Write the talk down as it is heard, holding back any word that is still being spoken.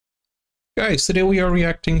Guys, today we are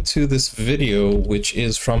reacting to this video, which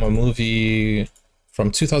is from a movie from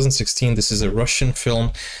 2016. This is a Russian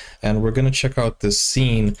film, and we're gonna check out this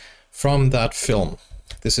scene from that film.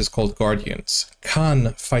 This is called Guardians.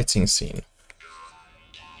 Khan fighting scene.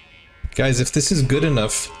 Guys, if this is good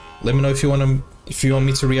enough, let me know if you want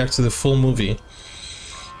me to react to the full movie.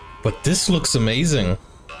 But this looks amazing.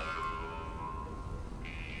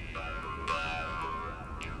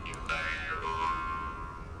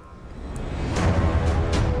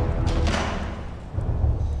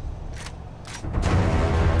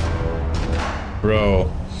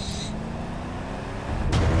 Bro.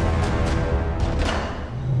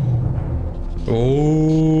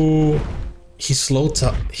 Oh, he slowed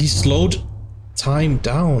time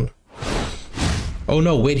down. Oh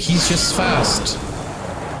no, wait, he's just fast.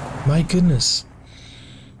 My goodness.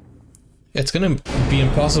 It's gonna be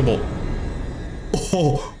impossible.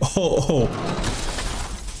 Oh.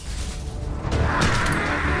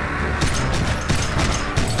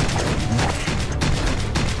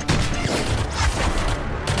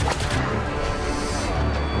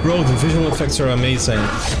 Bro, the visual effects are amazing.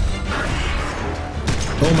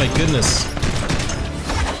 Oh my goodness.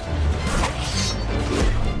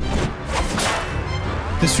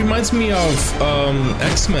 This reminds me of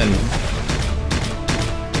X-Men.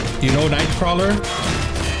 You know Nightcrawler?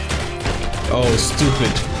 Oh,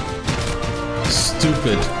 stupid.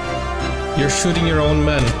 Stupid. You're shooting your own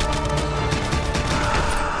men.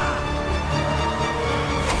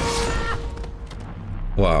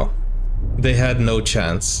 Wow. They had no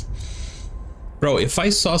chance. Bro, if I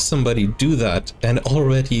saw somebody do that and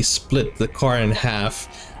already split the car in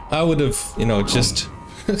half, I would have, you know, just...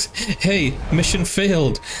 Hey, mission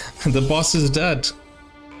failed. The boss is dead.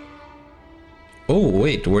 Oh,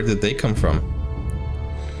 wait, where did they come from?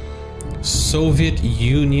 Soviet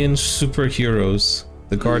Union superheroes.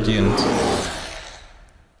 The Guardians.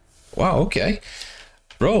 Wow, okay.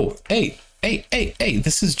 Bro, hey,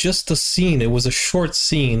 this is just a scene. It was a short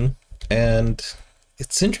scene. And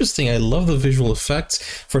it's interesting. I love the visual effects.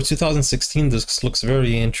 For 2016, this looks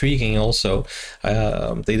very intriguing also.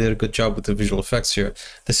 They did a good job with the visual effects here.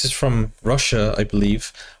 This is from Russia, I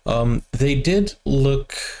believe. They did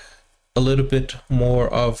look a little bit more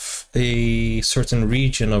of a certain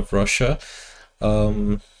region of Russia.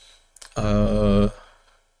 I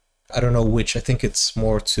don't know which. I think it's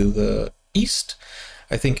more to the east.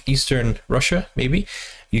 I think Eastern Russia, maybe.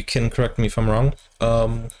 You can correct me if I'm wrong.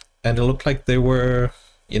 And it looked like they were,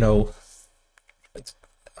 you know,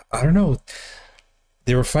 I don't know,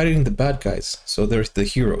 they were fighting the bad guys, so they're the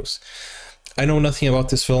heroes. I know nothing about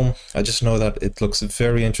this film. I just know that it looks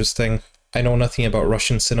very interesting. I know nothing about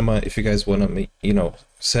Russian cinema. If you guys want to, you know,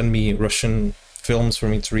 send me Russian films for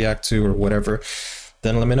me to react to or whatever,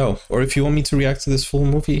 then let me know. Or if you want me to react to this full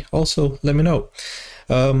movie, also let me know.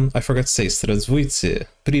 I forgot to say, Здравствуйте,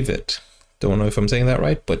 привет. Don't know if I'm saying that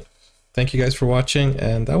right, but thank you guys for watching,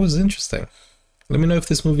 and that was interesting. Let me know if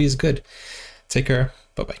this movie is good. Take care.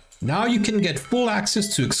 Bye-bye. Now you can get full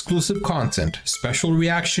access to exclusive content, special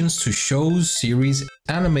reactions to shows, series,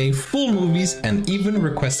 anime, full movies, and even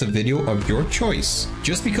request a video of your choice.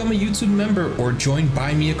 Just become a YouTube member or join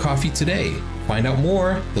Buy Me a Coffee today. Find out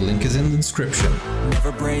more, the link is in the description.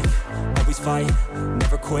 Never break, always fight,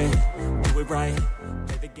 never quit, do it right.